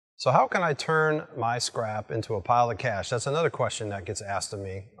So how can I turn my scrap into a pile of cash? That's another question that gets asked of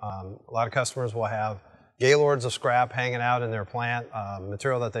me. A lot of customers will have gaylords of scrap hanging out in their plant,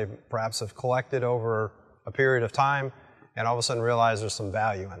 material that they perhaps have collected over a period of time, and all of a sudden realize there's some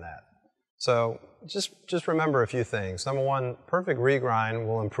value in that. So just remember a few things. Number one, perfect regrind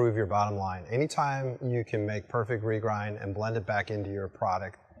will improve your bottom line. Anytime you can make perfect regrind and blend it back into your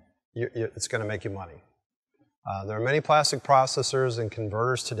product, it's going to make you money. There are many plastic processors and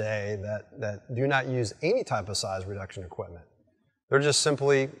converters today that do not use any type of size reduction equipment. They're just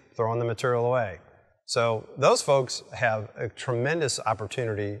simply throwing the material away. So those folks have a tremendous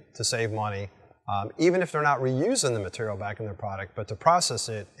opportunity to save money, even if they're not reusing the material back in their product, but to process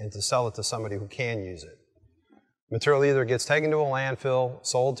it and to sell it to somebody who can use it. Material either gets taken to a landfill,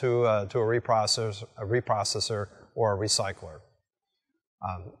 sold to a reprocessor, or a recycler.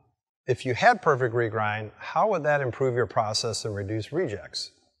 If you had perfect regrind, how would that improve your process and reduce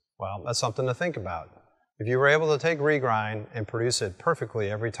rejects? Well, that's something to think about. If you were able to take regrind and produce it perfectly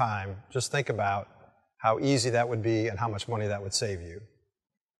every time, just think about how easy that would be and how much money that would save you.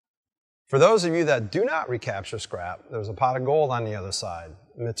 For those of you that do not recapture scrap, there's a pot of gold on the other side.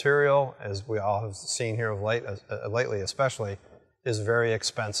 Material, as we all have seen here of lately especially, is very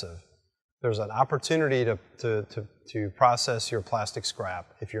expensive. There's an opportunity to process your plastic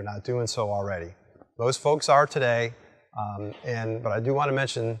scrap if you're not doing so already. Most folks are today, but I do want to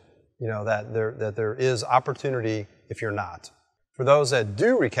mention, that there is opportunity if you're not. For those that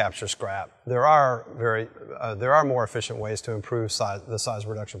do recapture scrap, there are more efficient ways to improve the size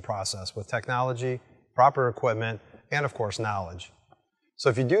reduction process with technology, proper equipment, and of course knowledge. So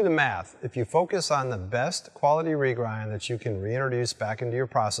if you do the math, if you focus on the best quality regrind that you can reintroduce back into your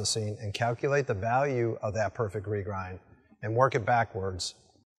processing and calculate the value of that perfect regrind and work it backwards,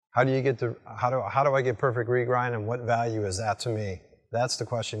 how do I get perfect regrind and what value is that to me? That's the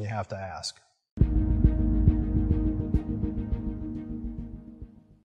question you have to ask.